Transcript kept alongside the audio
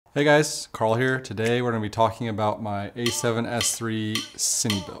Hey guys, Carl here. Today we're going to be talking about my A7S III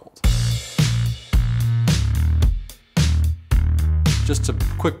Cine build. Just a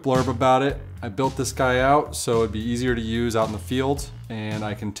quick blurb about it. I built this guy out so it'd be easier to use out in the field, and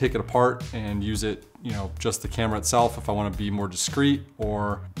I can take it apart and use it, just the camera itself if I want to be more discreet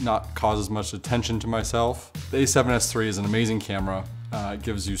or not cause as much attention to myself. The A7S III is an amazing camera. It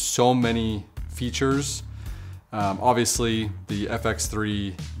gives you so many features. Obviously the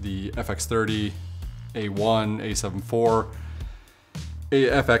FX3, the FX30, A1, A7 IV,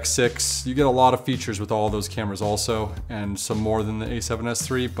 FX6, you get a lot of features with all those cameras also, and some more than the A7S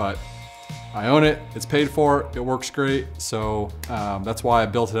III, but I own it, it's paid for, it works great, so that's why I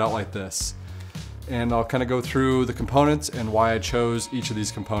built it out like this. And I'll kind of go through the components and why I chose each of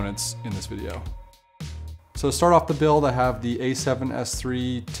these components in this video. So to start off the build, I have the A7S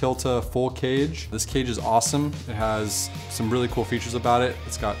III Tilta full cage. This cage is awesome. It has some really cool features about it.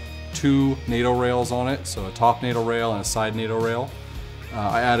 It's got two NATO rails on it, so a top NATO rail and a side NATO rail.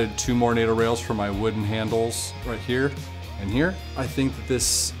 I added two more NATO rails for my wooden handles right here and here. I think that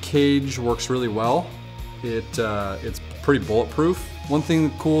this cage works really well. It's pretty bulletproof. One thing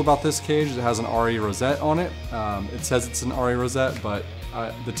cool about this cage is it has an RE rosette on it. It says it's an RE rosette, but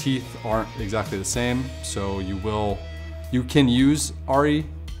the teeth aren't exactly the same, so you can use RE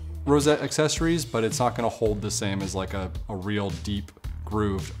rosette accessories, but it's not gonna hold the same as like a real deep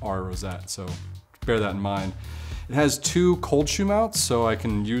grooved RE rosette, so bear that in mind. It has two cold shoe mounts, so I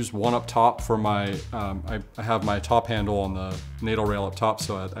can use one up top for my, I have my top handle on the NATO rail up top,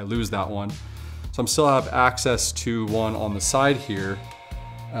 so I lose that one. So I'm still have access to one on the side here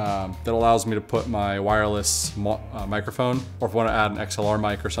that allows me to put my wireless microphone, or if I want to add an XLR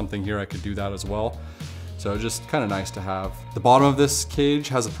mic or something here, I could do that as well. So just kind of nice to have. The bottom of this cage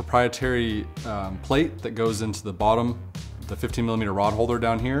has a proprietary plate that goes into the bottom, the 15mm rod holder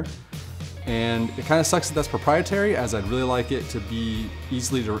down here. And it kind of sucks that that's proprietary, as I'd really like it to be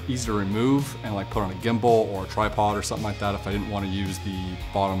easy to remove and like put on a gimbal or a tripod or something like that if I didn't want to use the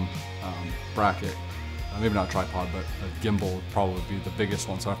bottom bracket. Maybe not a tripod, but a gimbal would probably be the biggest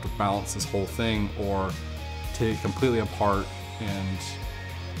one, so I have to balance this whole thing or take it completely apart and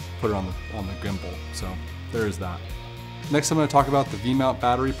put it on the gimbal. So there is that. Next I'm going to talk about the V-mount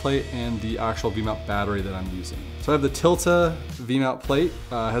battery plate and the actual V-mount battery that I'm using. So I have the Tilta V-mount plate,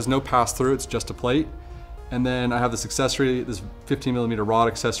 has no pass-through, it's just a plate. And then I have this accessory, this 15mm rod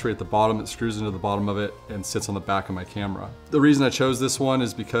accessory at the bottom that screws into the bottom of it and sits on the back of my camera. The reason I chose this one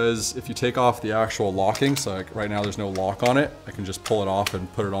is because if you take off the actual locking, so like right now there's no lock on it, I can just pull it off and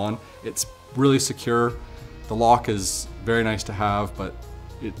put it on. It's really secure. The lock is very nice to have, but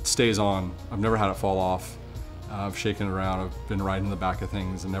it stays on. I've never had it fall off. I've shaken it around, I've been riding the back of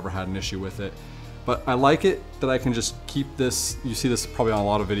things and never had an issue with it. But I like it that I can just keep this, you see this probably on a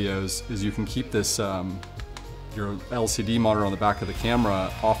lot of videos, is you can keep this your LCD monitor on the back of the camera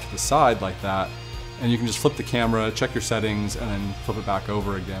off to the side like that, and you can just flip the camera, check your settings, and then flip it back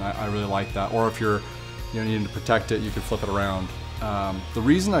over again. I really like that. Or if you're needing to protect it, you can flip it around. The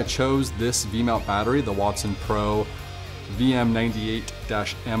reason I chose this V-mount battery, the Watson Pro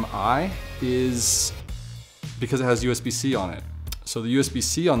VM98-MI, is because it has USB-C on it. So the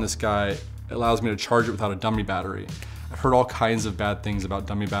USB-C on this guy allows me to charge it without a dummy battery. I've heard all kinds of bad things about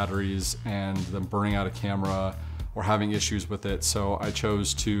dummy batteries and them burning out a camera or having issues with it. So I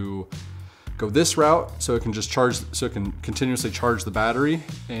chose to go this route so it can just charge, so it can continuously charge the battery.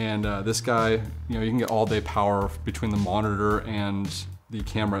 And this guy, you can get all day power between the monitor and the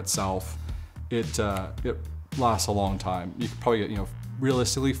camera itself. It lasts a long time. You could probably get,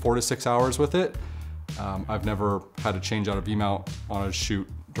 realistically 4 to 6 hours with it. I've never had to change out a V-mount on a shoot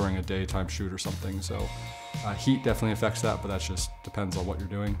during a daytime shoot or something. So heat definitely affects that, but that just depends on what you're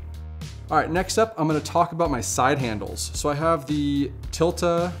doing. All right, next up, I'm gonna talk about my side handles. So I have the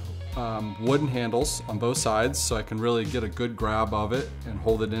Tilta wooden handles on both sides, so I can really get a good grab of it and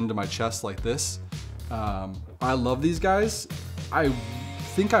hold it into my chest like this. I love these guys. I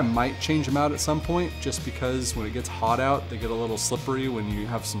think I might change them out at some point, just because when it gets hot out, they get a little slippery when you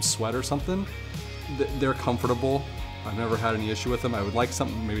have some sweat or something. They're comfortable. I've never had any issue with them. I would like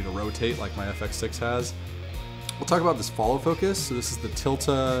something maybe to rotate like my FX6 has. We'll talk about this follow focus. So this is the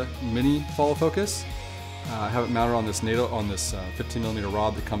Tilta Mini follow focus. I have it mounted on this 15mm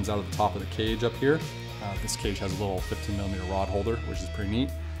rod that comes out of the top of the cage up here. This cage has a little 15mm rod holder, which is pretty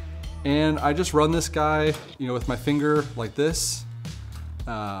neat. And I just run this guy, with my finger like this.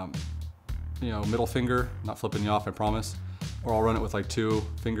 Middle finger, not flipping you off, I promise. Or I'll run it with like 2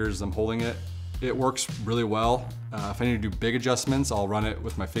 fingers as I'm holding it. It works really well. If I need to do big adjustments, I'll run it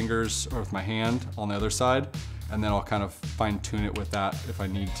with my fingers or with my hand on the other side. and then I'll kind of fine tune it with that if I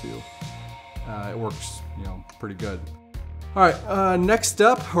need to. It works, you know, pretty good. All right, next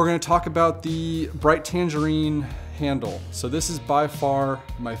up, we're gonna talk about the Bright Tangerine handle. So this is by far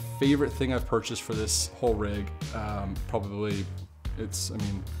my favorite thing I've purchased for this whole rig. Probably, I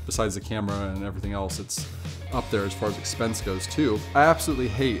mean, besides the camera and everything else, it's up there as far as expense goes too. I absolutely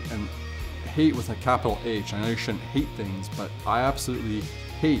hate, and hate with a capital H. I know you shouldn't hate things, but I absolutely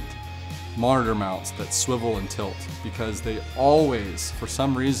hate monitor mounts that swivel and tilt, because they always, for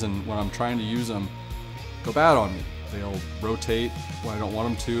some reason, when I'm trying to use them, go bad on me. They'll rotate when I don't want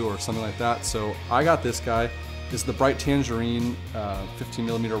them to or something like that. So I got this guy. This is the Bright Tangerine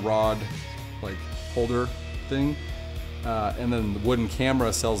 15mm rod like holder thing. And then the Wooden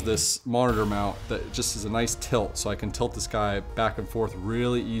Camera sells this monitor mount that just is a nice tilt, so I can tilt this guy back and forth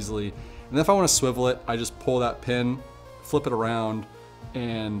really easily. And then if I want to swivel it, I just pull that pin, flip it around,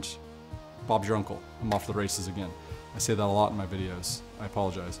 and Bob's your uncle. I'm off to the races again. I say that a lot in my videos. I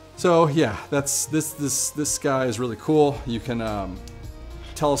apologize. So yeah, that's this guy is really cool. You can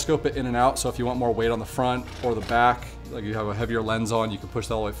telescope it in and out, so if you want more weight on the front or the back, like you have a heavier lens on, you can push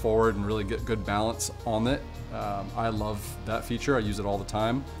that all the way forward and really get good balance on it. I love that feature. I use it all the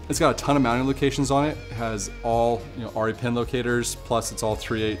time. It's got a ton of mounting locations on it. It has all, you know, RE pin locators, plus it's all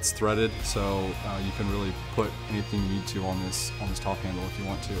 3/8 threaded, so you can really put anything you need to on this top handle if you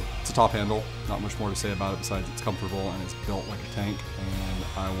want to. It's a top handle, not much more to say about it besides it's comfortable and it's built like a tank, and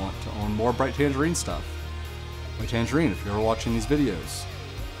I want to own more Bright Tangerine stuff. Bright Tangerine, if you're ever watching these videos,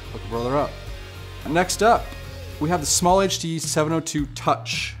 hook a brother up. Next up, we have the SmallHD 702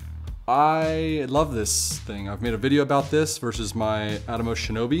 Touch. I love this thing. I've made a video about this versus my Atomos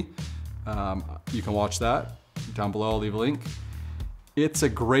Shinobi. You can watch that down below. I'll leave a link. It's a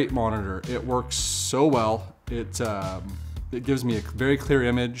great monitor. It works so well. It gives me a very clear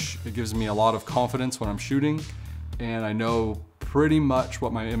image. It gives me a lot of confidence when I'm shooting, and I know pretty much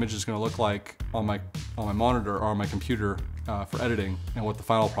what my image is going to look like on my monitor or on my computer for editing, and what the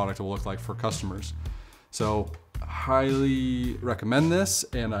final product will look like for customers. So highly recommend this,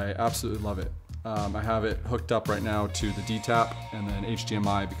 and I absolutely love it. I have it hooked up right now to the D-Tap and then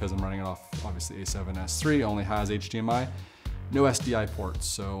HDMI, because I'm running it off obviously A7S3, only has HDMI, no SDI ports.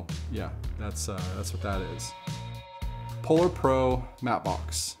 So yeah, that's what that is. Polar Pro matte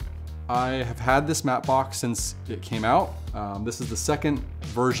box. I have had this matte box since it came out. This is the second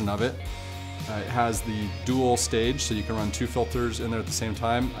version of it. It has the dual stage, so you can run 2 filters in there at the same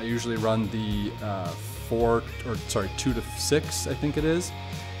time. I usually run the 2 to 6, I think it is.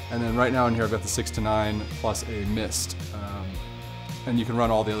 And then right now in here I've got the 6 to 9 plus a mist. And you can run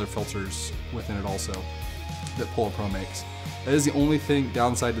all the other filters within it also that Polar Pro makes. That is the only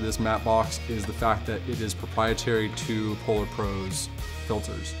downside to this matte box, is the fact that it is proprietary to Polar Pro's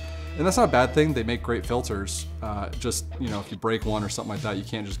filters. And that's not a bad thing. They make great filters. Just, you know, if you break one or something like that, you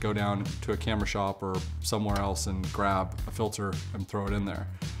can't just go down to a camera shop or somewhere else and grab a filter and throw it in there.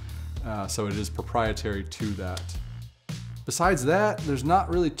 So it is proprietary to that. Besides that, there's not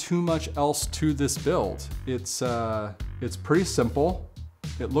really too much else to this build. It's pretty simple.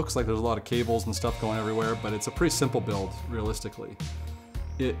 It looks like there's a lot of cables and stuff going everywhere, but it's a pretty simple build, realistically.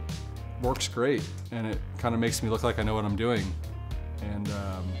 It works great, and it kind of makes me look like I know what I'm doing. And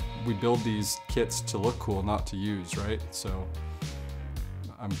we build these kits to look cool, not to use, right? So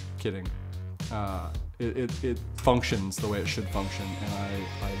I'm kidding. It functions the way it should function, and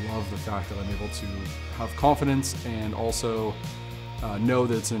I love the fact that I'm able to have confidence and also know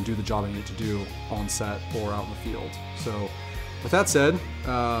that it's going to do the job I need to do on set or out in the field. So with that said,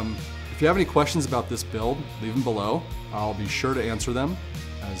 if you have any questions about this build, leave them below. I'll be sure to answer them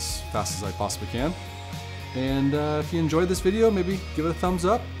as fast as I possibly can. And if you enjoyed this video, maybe give it a thumbs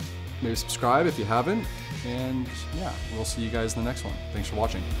up, maybe subscribe if you haven't, and yeah, we'll see you guys in the next one. Thanks for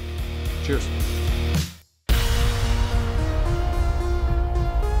watching. Cheers.